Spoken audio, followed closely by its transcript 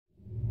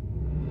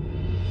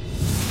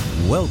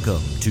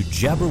Welcome to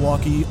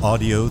Jabberwocky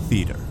Audio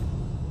Theater.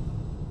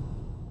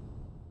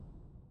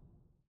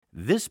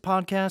 This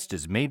podcast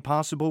is made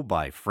possible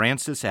by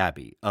Francis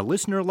Abbey, a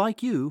listener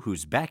like you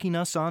who's backing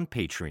us on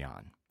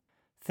Patreon.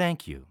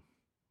 Thank you.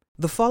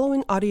 The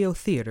following audio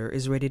theater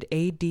is rated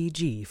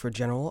ADG for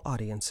general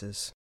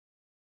audiences.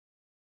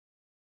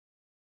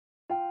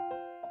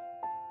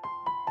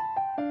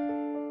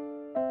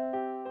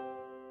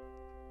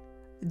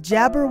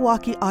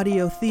 Jabberwocky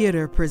Audio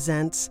Theater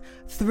presents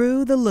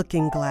Through the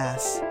Looking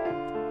Glass.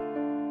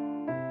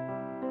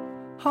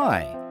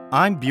 Hi,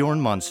 I'm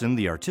Bjorn Munson,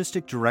 the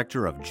artistic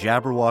director of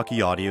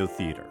Jabberwocky Audio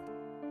Theater.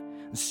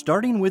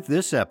 Starting with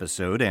this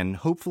episode, and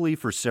hopefully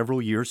for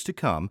several years to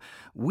come,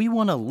 we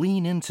want to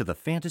lean into the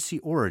fantasy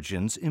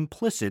origins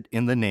implicit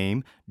in the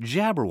name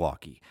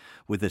Jabberwocky,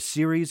 with a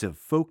series of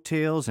folk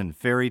tales and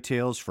fairy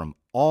tales from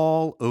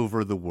all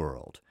over the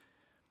world.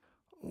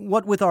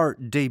 What with our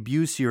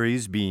debut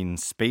series being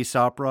space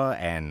opera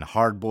and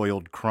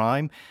hard-boiled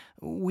crime,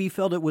 we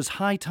felt it was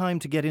high time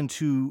to get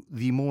into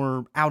the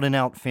more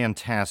out-and-out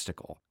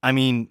fantastical.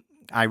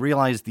 I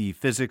realize the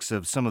physics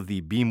of some of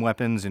the beam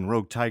weapons in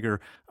Rogue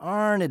Tiger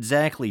aren't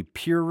exactly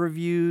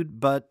peer-reviewed,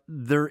 but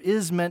there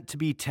is meant to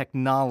be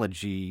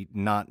technology,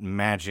 not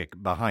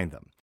magic, behind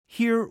them.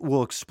 Here,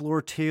 we'll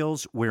explore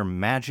tales where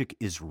magic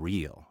is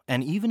real,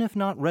 and even if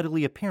not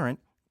readily apparent,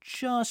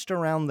 just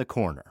around the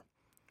corner.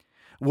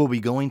 We'll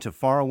be going to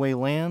faraway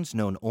lands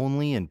known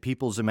only in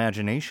people's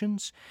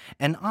imaginations,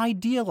 and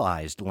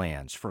idealized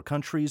lands for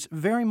countries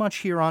very much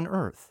here on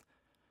Earth.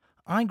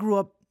 I grew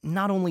up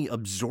not only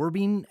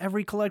absorbing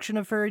every collection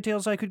of fairy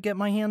tales I could get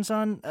my hands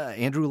on,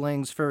 Andrew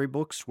Lang's fairy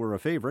books were a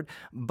favorite,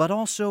 but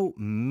also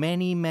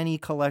many, many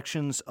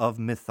collections of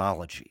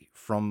mythology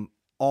from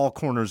all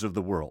corners of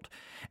the world.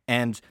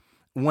 And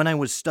when I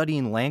was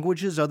studying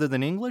languages other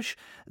than English,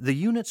 the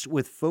units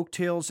with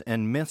folktales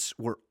and myths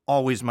were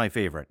always my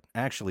favorite.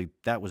 Actually,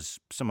 that was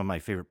some of my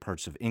favorite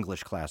parts of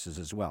English classes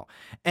as well.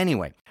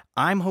 Anyway,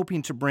 I'm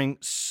hoping to bring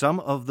some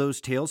of those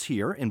tales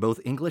here in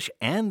both English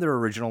and their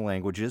original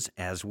languages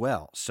as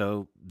well.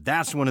 So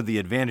that's one of the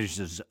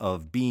advantages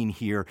of being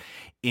here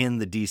in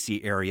the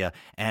DC area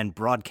and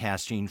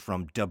broadcasting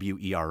from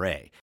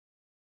WERA.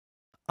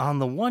 On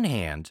the one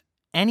hand,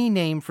 any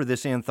name for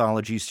this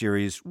anthology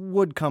series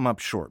would come up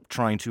short,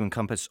 trying to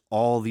encompass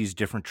all these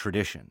different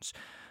traditions.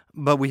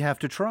 But we have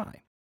to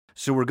try.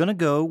 So we're going to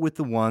go with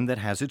the one that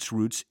has its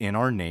roots in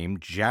our name,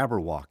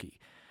 Jabberwocky.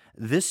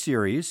 This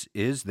series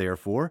is,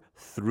 therefore,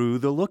 Through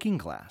the Looking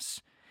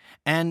Glass.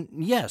 And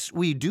yes,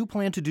 we do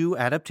plan to do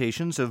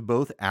adaptations of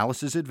both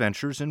Alice's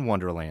Adventures in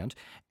Wonderland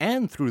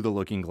and Through the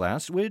Looking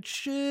Glass,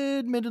 which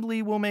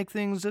admittedly will make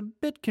things a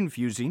bit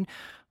confusing.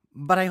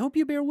 But I hope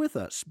you bear with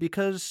us,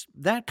 because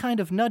that kind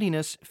of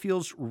nuttiness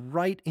feels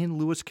right in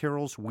Lewis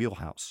Carroll's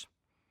wheelhouse.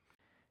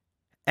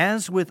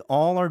 As with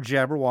all our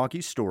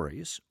Jabberwocky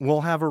stories,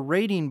 we'll have a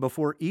rating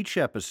before each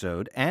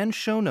episode and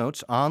show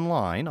notes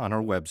online on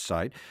our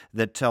website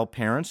that tell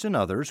parents and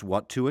others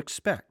what to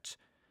expect.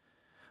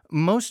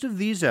 Most of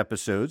these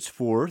episodes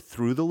for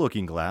Through the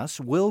Looking Glass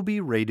will be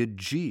rated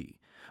G,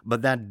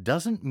 but that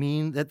doesn't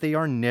mean that they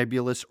are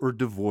nebulous or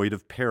devoid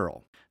of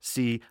peril.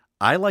 See,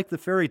 I like the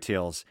fairy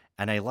tales,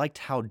 and I liked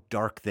how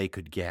dark they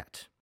could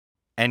get.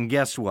 And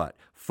guess what?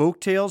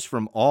 Folktales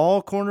from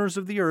all corners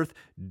of the earth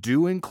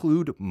do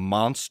include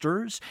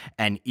monsters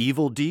and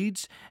evil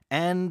deeds,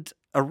 and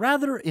a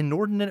rather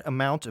inordinate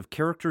amount of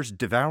characters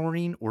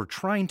devouring or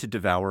trying to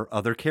devour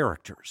other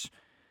characters.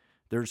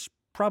 There's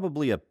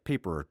probably a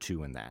paper or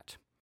two in that.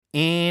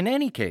 In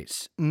any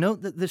case,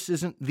 note that this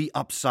isn't the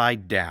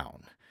Upside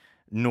Down,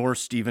 nor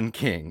Stephen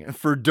King.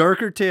 For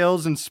darker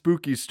tales and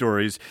spooky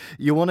stories,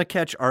 you want to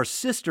catch our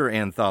sister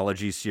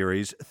anthology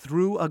series,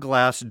 Through a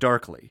Glass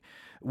Darkly,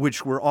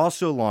 which we're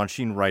also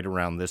launching right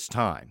around this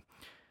time.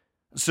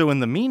 So in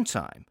the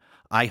meantime,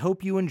 I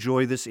hope you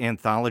enjoy this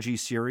anthology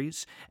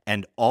series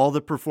and all the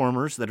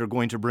performers that are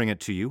going to bring it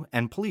to you.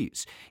 And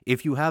please,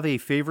 if you have a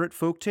favorite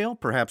folktale,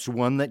 perhaps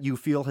one that you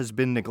feel has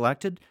been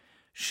neglected,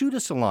 shoot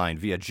us a line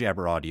via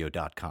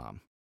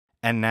jabberaudio.com.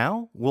 And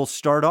now, we'll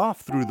start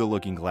off Through the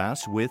Looking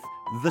Glass with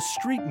The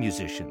Street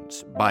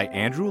Musicians by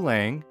Andrew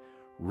Lang,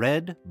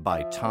 read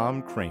by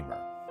Tom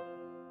Kramer.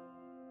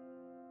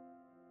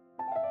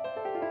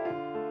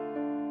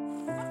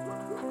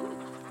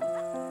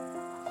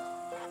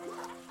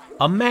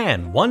 A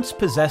man once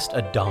possessed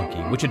a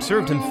donkey which had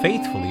served him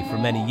faithfully for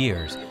many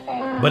years.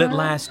 But at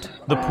last,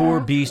 the poor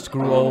beast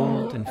grew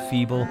old and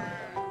feeble,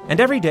 and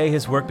every day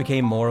his work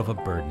became more of a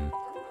burden.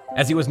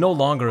 As he was no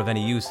longer of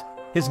any use,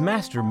 his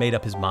master made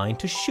up his mind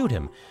to shoot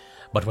him,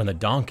 but when the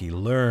donkey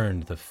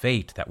learned the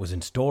fate that was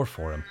in store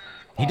for him,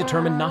 he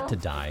determined not to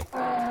die,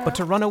 but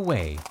to run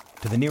away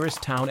to the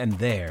nearest town and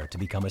there to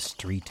become a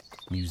street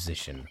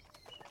musician.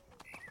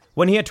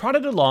 When he had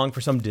trotted along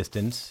for some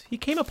distance, he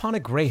came upon a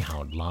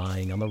greyhound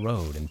lying on the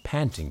road and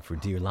panting for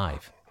dear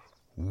life.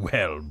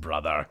 "Well,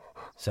 brother,"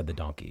 said the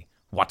donkey,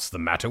 "what's the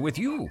matter with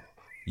you?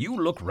 You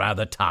look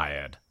rather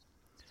tired."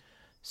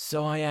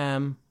 "So I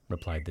am,"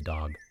 replied the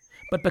dog,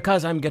 But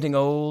because I'm getting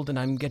old and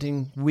I'm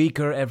getting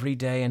weaker every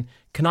day and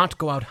cannot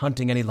go out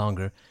hunting any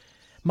longer,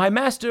 my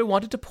master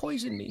wanted to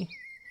poison me.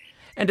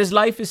 And as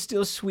life is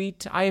still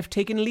sweet, I have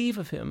taken leave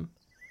of him.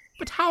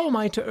 But how am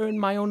I to earn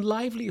my own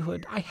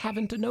livelihood? I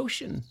haven't a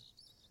notion."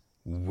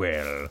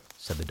 "Well,"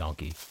 said the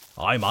donkey,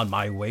 "I'm on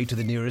my way to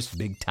the nearest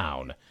big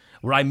town,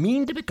 where I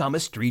mean to become a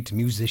street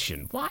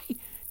musician. Why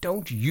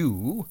don't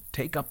you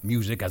take up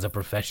music as a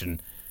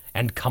profession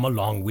and come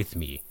along with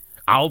me?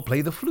 I'll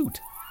play the flute,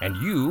 and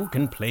you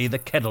can play the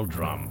kettle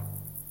drum."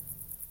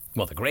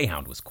 Well, the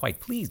greyhound was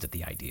quite pleased at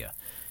the idea,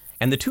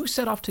 and the two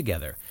set off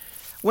together.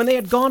 When they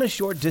had gone a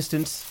short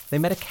distance, they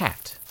met a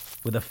cat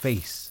with a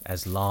face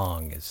as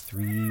long as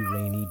 3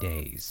 rainy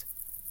days.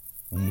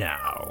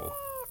 "Now,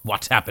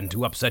 what's happened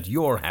to upset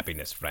your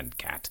happiness, friend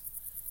cat?"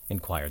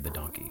 inquired the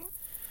donkey.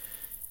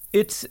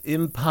 "It's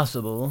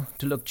impossible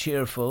to look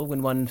cheerful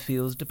when one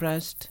feels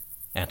depressed,"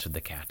 answered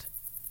the cat.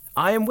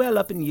 "I am well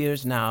up in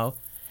years now,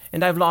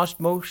 and I've lost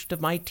most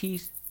of my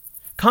teeth.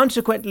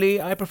 Consequently,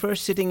 I prefer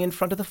sitting in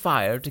front of the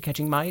fire to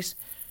catching mice,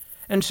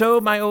 and so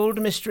my old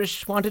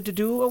mistress wanted to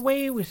do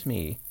away with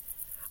me.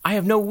 I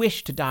have no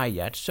wish to die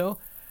yet, so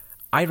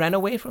I ran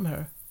away from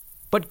her.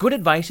 But good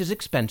advice is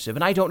expensive,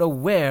 and I don't know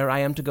where I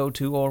am to go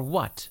to or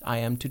what I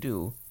am to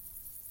do."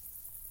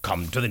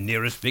 "Come to the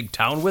nearest big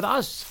town with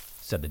us,"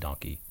 said the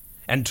donkey,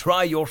 "and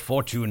try your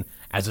fortune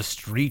as a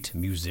street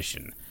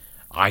musician.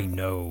 I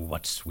know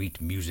what sweet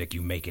music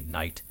you make at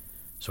night,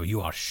 so you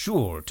are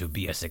sure to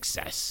be a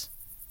success."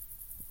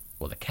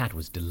 Well, the cat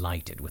was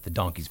delighted with the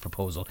donkey's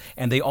proposal,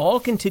 and they all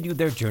continued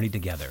their journey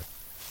together.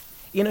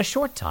 In a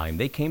short time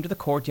they came to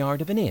the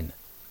courtyard of an inn,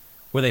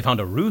 where they found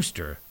a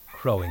rooster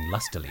crowing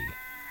lustily.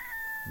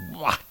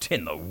 "What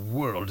in the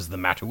world is the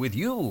matter with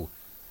you?"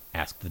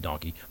 asked the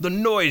donkey. "The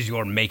noise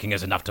you're making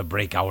is enough to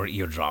break our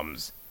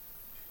eardrums."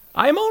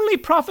 "I am only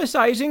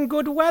prophesying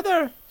good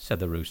weather,"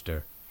 said the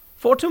rooster,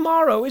 "for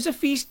tomorrow is a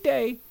feast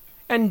day,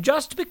 and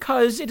just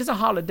because it is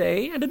a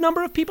holiday and a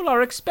number of people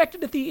are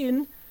expected at the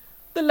inn,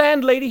 the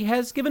landlady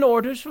has given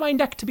orders for my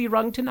neck to be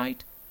wrung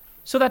tonight,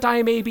 so that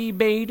I may be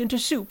made into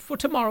soup for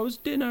tomorrow's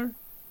dinner."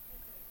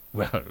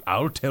 "Well,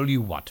 I'll tell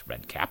you what,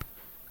 Redcap,"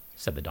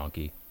 said the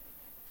donkey.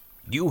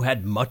 "You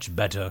had much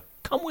better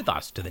come with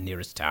us to the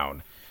nearest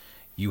town.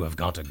 You have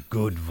got a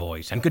good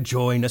voice and could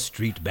join a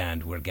street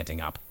band we're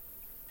getting up."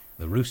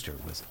 The rooster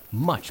was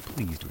much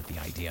pleased with the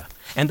idea,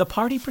 and the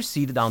party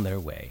proceeded on their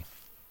way.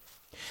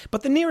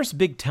 But the nearest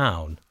big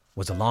town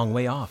was a long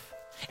way off,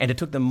 and it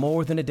took them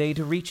more than a day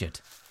to reach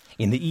it.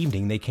 In the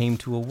evening they came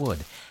to a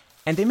wood,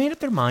 and they made up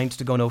their minds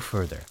to go no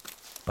further,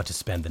 but to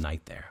spend the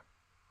night there.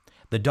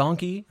 The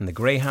donkey and the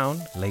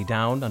greyhound lay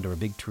down under a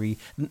big tree,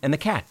 and the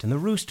cat and the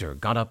rooster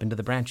got up into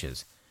the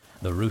branches,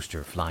 the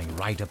rooster flying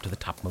right up to the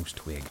topmost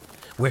twig,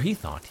 where he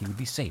thought he would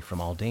be safe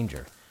from all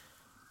danger.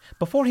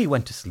 Before he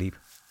went to sleep,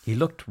 he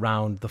looked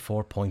round the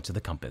 4 points of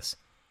the compass,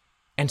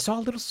 and saw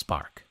a little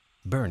spark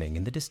burning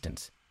in the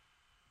distance.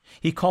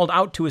 He called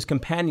out to his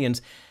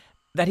companions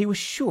that he was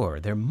sure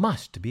there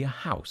must be a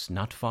house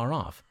not far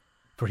off,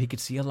 for he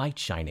could see a light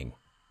shining.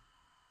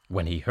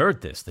 When he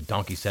heard this, the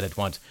donkey said at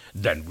once,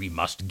 "Then we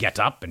must get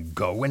up and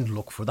go and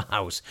look for the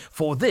house,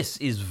 for this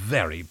is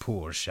very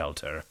poor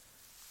shelter."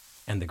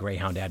 And the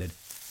greyhound added,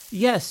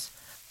 "Yes,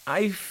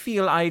 I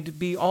feel I'd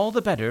be all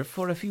the better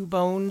for a few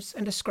bones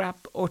and a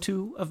scrap or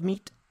two of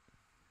meat."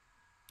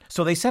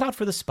 So they set out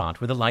for the spot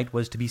where the light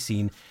was to be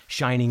seen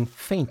shining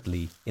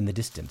faintly in the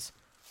distance.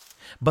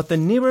 But the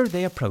nearer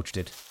they approached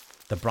it,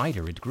 the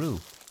brighter it grew,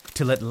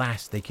 till at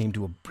last they came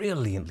to a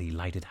brilliantly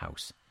lighted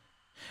house.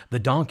 The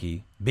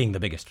donkey, being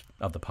the biggest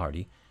of the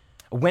party,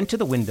 went to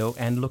the window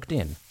and looked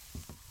in.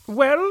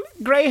 "Well,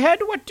 Greyhead,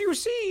 what do you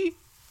see?"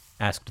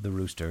 asked the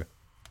rooster.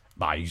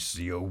 "I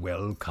see a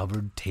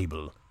well-covered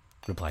table,"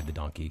 replied the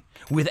donkey,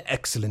 "with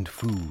excellent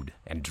food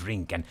and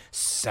drink, and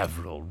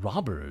several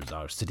robbers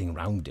are sitting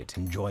round it,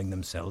 enjoying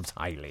themselves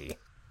highly."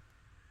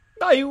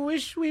 "I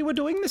wish we were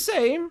doing the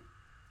same,"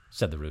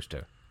 said the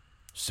rooster.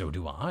 "So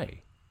do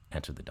I,"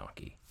 answered the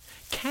donkey.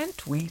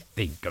 "Can't we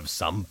think of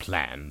some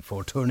plan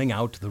for turning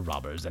out the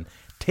robbers and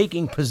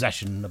taking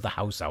possession of the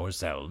house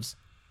ourselves?"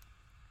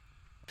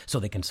 So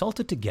they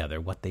consulted together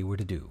what they were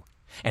to do,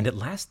 and at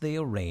last they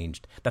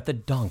arranged that the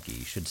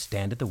donkey should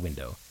stand at the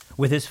window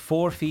with his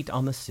 4 feet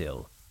on the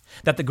sill,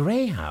 that the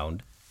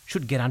greyhound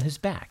should get on his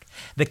back,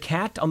 the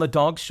cat on the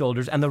dog's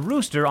shoulders, and the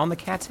rooster on the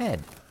cat's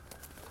head.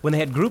 When they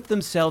had grouped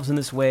themselves in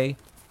this way,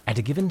 at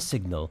a given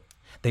signal,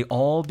 they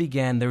all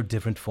began their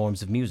different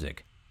forms of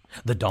music.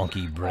 The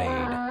donkey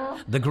brayed,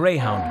 the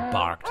greyhound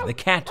barked, the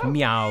cat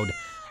meowed,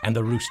 and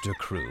the rooster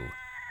crew.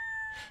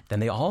 Then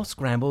they all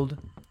scrambled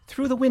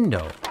through the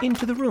window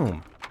into the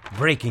room,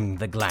 breaking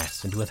the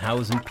glass into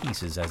 1,000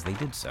 pieces as they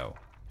did so.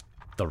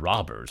 The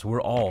robbers were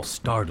all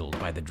startled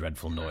by the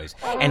dreadful noise,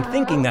 and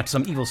thinking that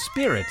some evil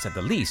spirits, at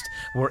the least,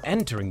 were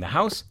entering the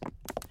house,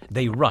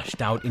 they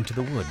rushed out into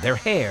the wood, their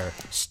hair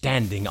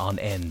standing on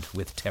end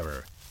with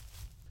terror.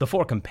 The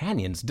 4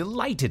 companions,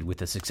 delighted with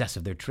the success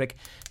of their trick,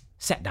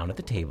 sat down at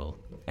the table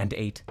and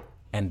ate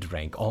and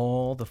drank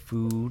all the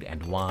food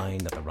and wine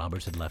that the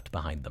robbers had left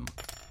behind them.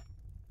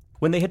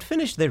 When they had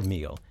finished their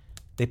meal,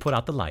 they put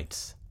out the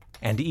lights,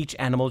 and each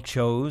animal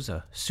chose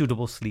a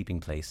suitable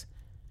sleeping place.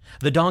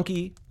 The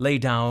donkey lay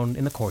down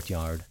in the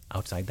courtyard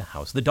outside the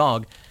house, the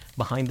dog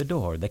behind the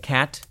door, the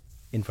cat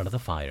in front of the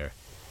fire,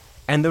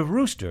 and the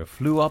rooster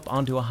flew up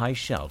onto a high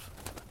shelf.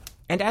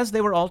 And as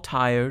they were all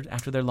tired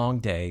after their long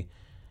day,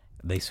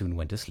 they soon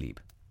went to sleep.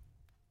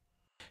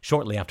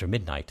 Shortly after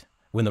midnight,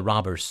 when the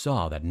robbers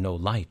saw that no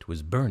light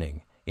was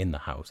burning in the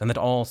house and that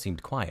all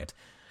seemed quiet,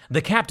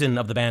 the captain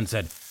of the band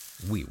said,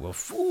 "We were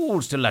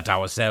fools to let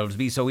ourselves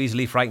be so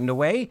easily frightened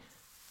away."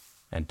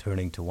 And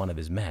turning to one of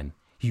his men,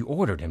 he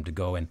ordered him to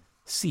go and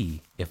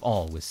see if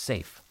all was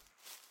safe.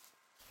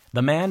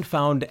 The man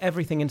found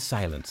everything in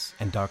silence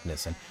and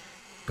darkness, and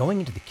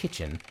going into the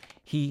kitchen,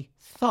 he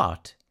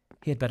thought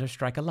he had better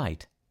strike a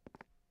light.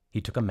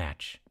 He took a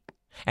match,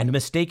 and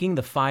mistaking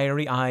the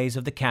fiery eyes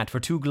of the cat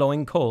for two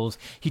glowing coals,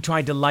 he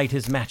tried to light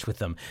his match with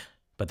them.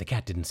 But the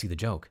cat didn't see the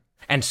joke,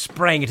 and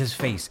sprang at his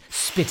face,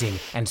 spitting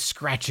and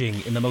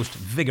scratching in the most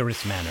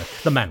vigorous manner.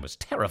 The man was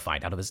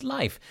terrified out of his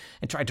life,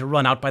 and tried to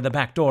run out by the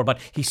back door, but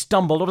he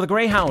stumbled over the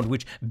greyhound,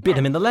 which bit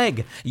him in the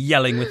leg.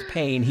 Yelling with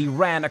pain, he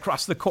ran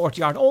across the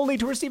courtyard, only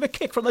to receive a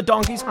kick from the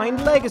donkey's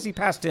hind leg as he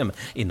passed him.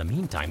 In the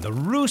meantime, the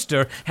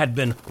rooster had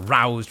been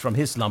roused from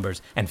his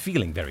slumbers, and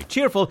feeling very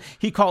cheerful,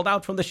 he called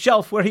out from the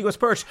shelf where he was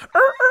perched,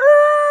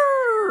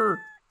 "Urr!"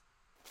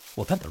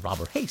 Well, then the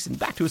robber hastened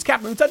back to his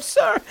captain and said,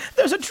 "Sir,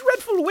 there's a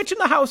dreadful witch in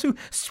the house who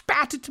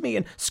spat at me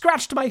and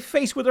scratched my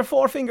face with her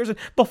forefingers, and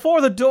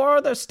before the door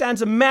there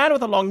stands a man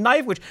with a long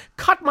knife which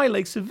cut my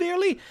leg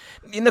severely.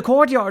 In the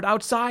courtyard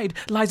outside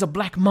lies a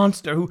black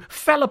monster who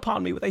fell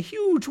upon me with a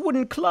huge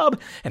wooden club.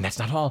 And that's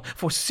not all,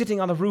 for sitting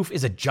on the roof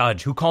is a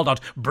judge who called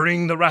out,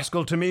 'Bring the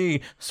rascal to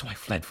me!' So I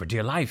fled for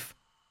dear life."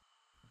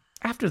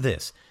 After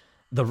this,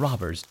 the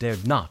robbers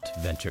dared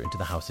not venture into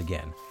the house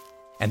again,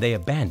 and they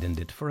abandoned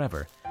it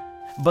forever.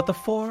 But the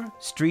four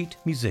street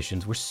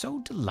musicians were so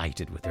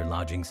delighted with their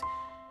lodgings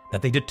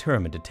that they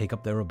determined to take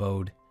up their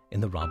abode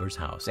in the robber's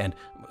house, and,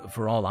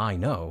 for all I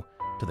know,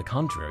 to the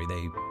contrary,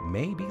 they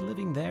may be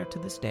living there to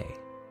this day.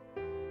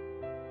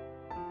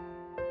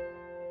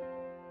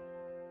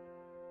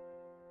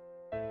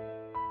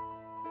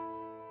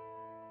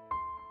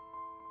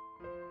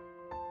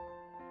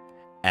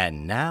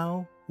 And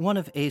now, one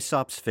of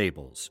Aesop's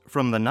fables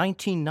from the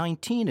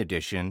 1919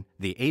 edition,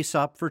 The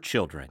Aesop for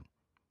Children.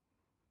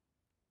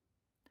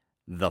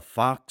 The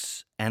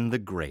Fox and the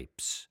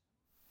Grapes.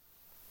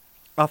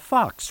 A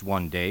fox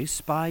one day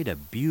spied a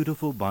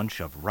beautiful bunch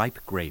of ripe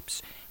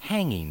grapes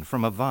hanging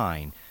from a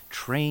vine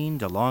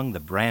trained along the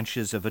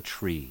branches of a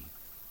tree.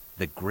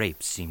 The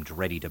grapes seemed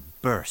ready to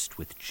burst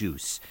with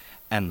juice,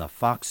 and the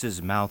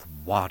fox's mouth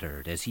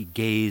watered as he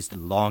gazed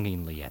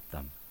longingly at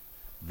them.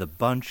 The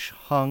bunch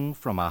hung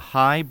from a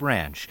high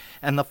branch,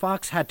 and the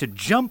fox had to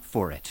jump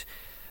for it.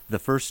 The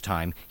first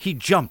time he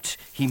jumped,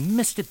 he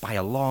missed it by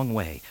a long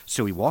way,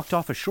 so he walked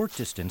off a short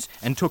distance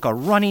and took a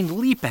running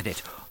leap at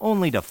it,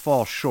 only to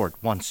fall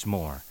short once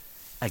more.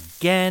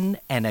 Again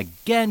and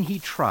again he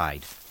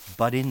tried,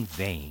 but in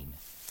vain.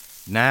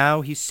 Now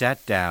he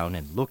sat down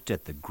and looked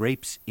at the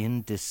grapes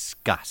in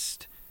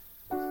disgust.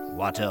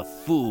 "What a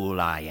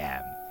fool I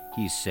am,"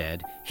 he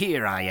said.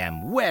 "Here I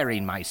am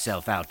wearing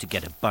myself out to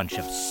get a bunch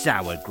of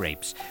sour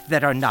grapes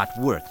that are not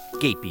worth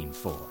gaping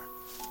for."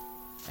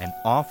 And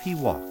off he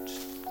walked,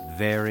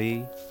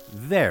 very,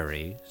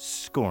 very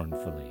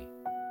scornfully.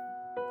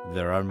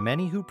 There are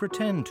many who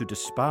pretend to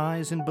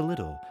despise and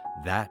belittle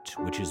that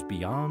which is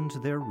beyond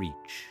their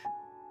reach.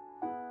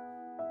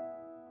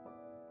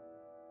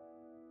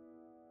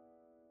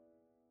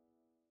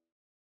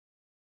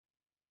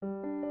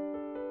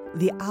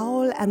 The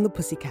Owl and the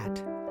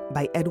Pussycat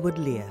by Edward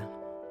Lear.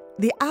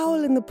 The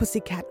owl and the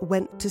pussycat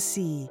went to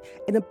sea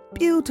in a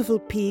beautiful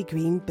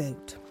pea-green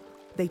boat.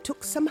 They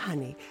took some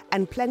honey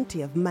and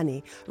plenty of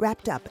money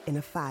wrapped up in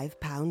a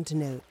 5-pound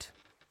note.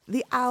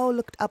 The owl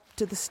looked up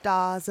to the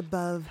stars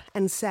above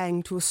and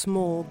sang to a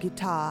small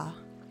guitar.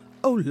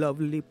 "Oh,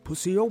 lovely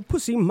pussy, oh,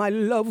 pussy, my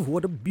love,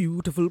 what a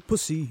beautiful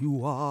pussy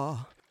you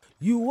are.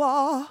 You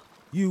are,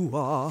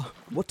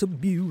 what a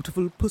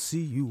beautiful pussy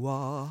you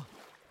are."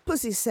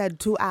 Pussy said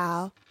to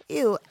Owl,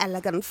 "You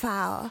elegant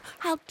fowl,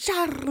 how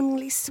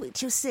charmingly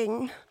sweet you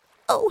sing.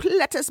 Oh,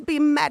 let us be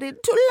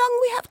married, too long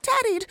we have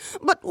tarried,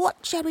 but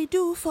what shall we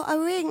do for a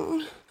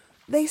ring?"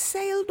 They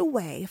sailed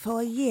away for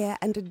a year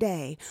and a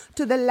day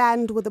to the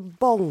land where the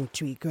bong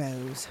tree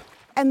grows.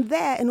 And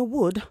there in a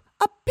wood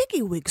a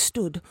piggy-wig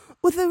stood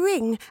with a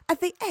ring at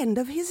the end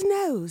of his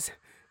nose.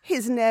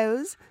 His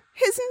nose,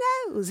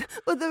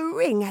 with a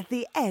ring at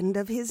the end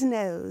of his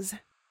nose.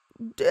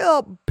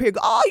 "Dear pig,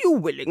 are you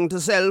willing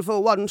to sell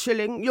for 1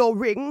 shilling your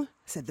ring?"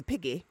 said the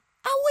piggy.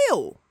 "I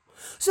will."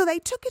 So they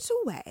took it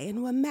away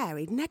and were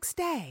married next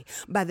day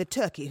by the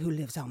turkey who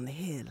lives on the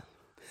hill.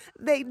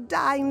 They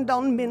dined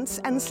on mince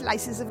and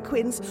slices of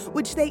quince,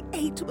 which they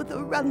ate with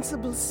a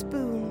runcible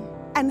spoon.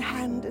 And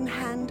hand in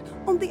hand,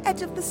 on the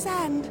edge of the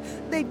sand,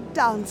 they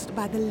danced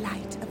by the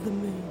light of the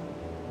moon.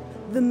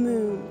 The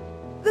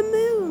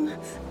moon,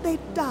 they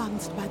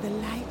danced by the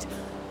light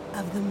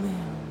of the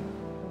moon.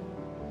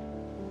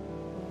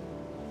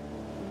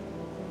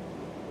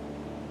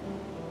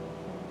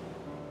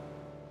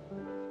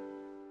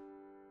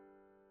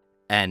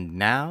 And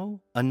now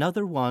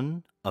another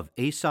one of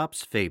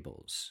Aesop's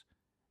fables,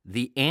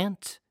 The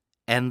Ant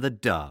and the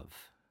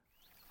Dove.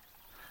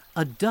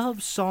 A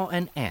dove saw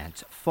an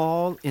ant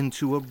fall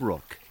into a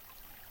brook.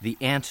 The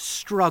ant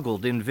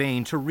struggled in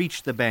vain to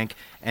reach the bank,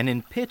 and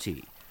in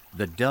pity,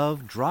 the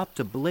dove dropped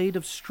a blade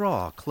of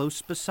straw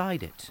close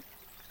beside it.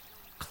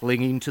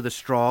 Clinging to the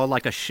straw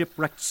like a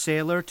shipwrecked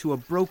sailor to a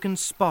broken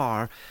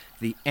spar,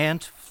 the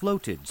ant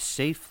floated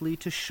safely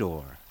to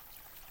shore.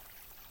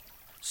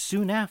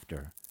 Soon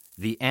after,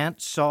 the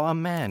ant saw a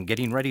man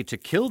getting ready to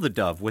kill the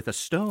dove with a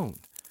stone.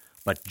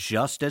 But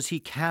just as he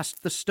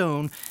cast the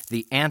stone,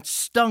 the ant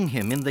stung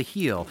him in the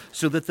heel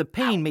so that the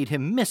pain made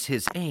him miss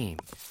his aim,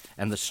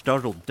 and the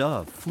startled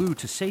dove flew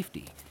to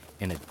safety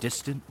in a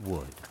distant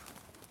wood.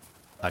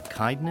 A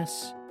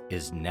kindness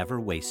is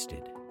never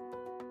wasted.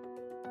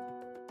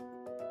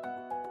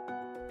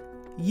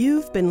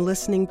 You've been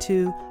listening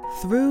to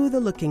Through the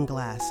Looking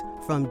Glass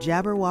from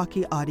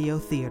Jabberwocky Audio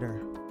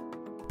Theater.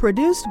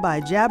 Produced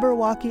by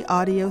Jabberwocky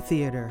Audio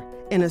Theater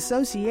in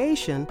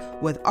association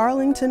with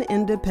Arlington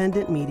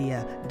Independent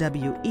Media,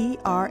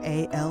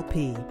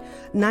 WERALP,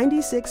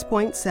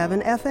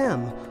 96.7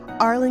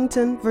 FM,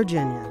 Arlington,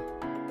 Virginia.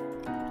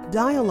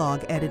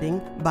 Dialogue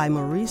editing by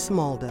Maurice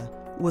Malda,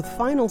 with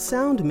final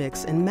sound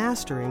mix and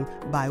mastering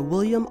by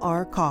William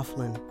R.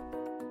 Coughlin.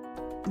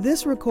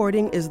 This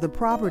recording is the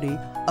property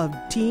of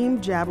Team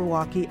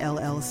Jabberwocky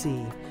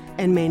LLC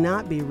and may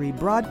not be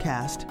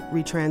rebroadcast,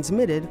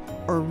 retransmitted,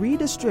 or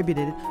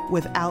redistributed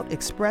without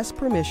express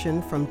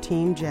permission from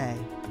Team J.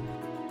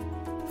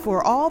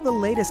 For all the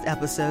latest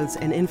episodes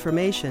and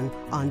information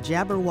on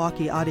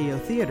Jabberwocky Audio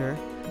Theater,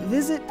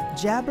 visit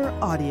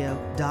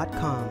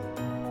jabberaudio.com.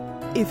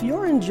 If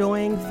you're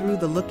enjoying Through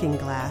the Looking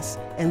Glass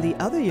and the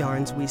other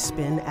yarns we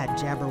spin at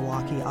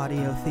Jabberwocky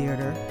Audio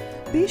Theater,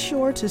 be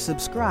sure to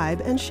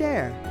subscribe and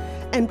share.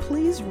 And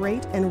please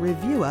rate and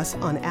review us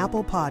on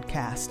Apple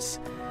Podcasts.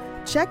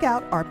 Check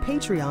out our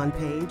Patreon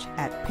page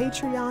at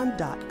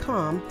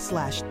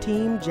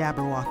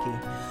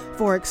patreon.com/teamjabberwocky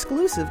for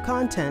exclusive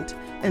content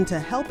and to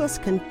help us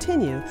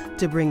continue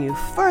to bring you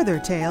further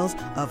tales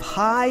of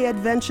high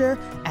adventure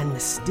and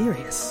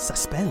mysterious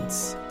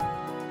suspense.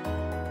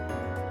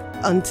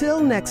 Until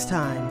next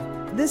time,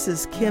 this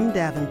is Kim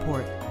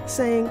Davenport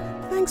saying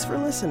thanks for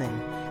listening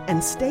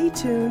and stay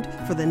tuned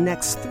for the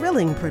next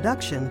thrilling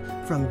production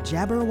from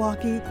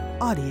Jabberwocky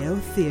Audio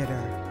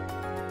Theater.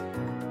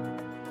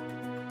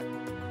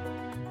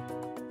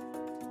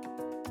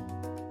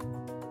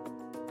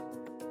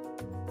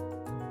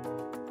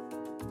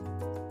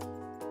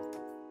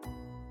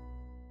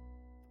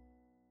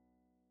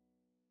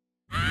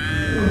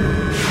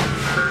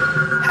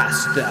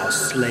 Hast thou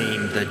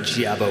slain the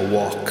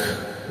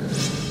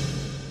Jabberwock?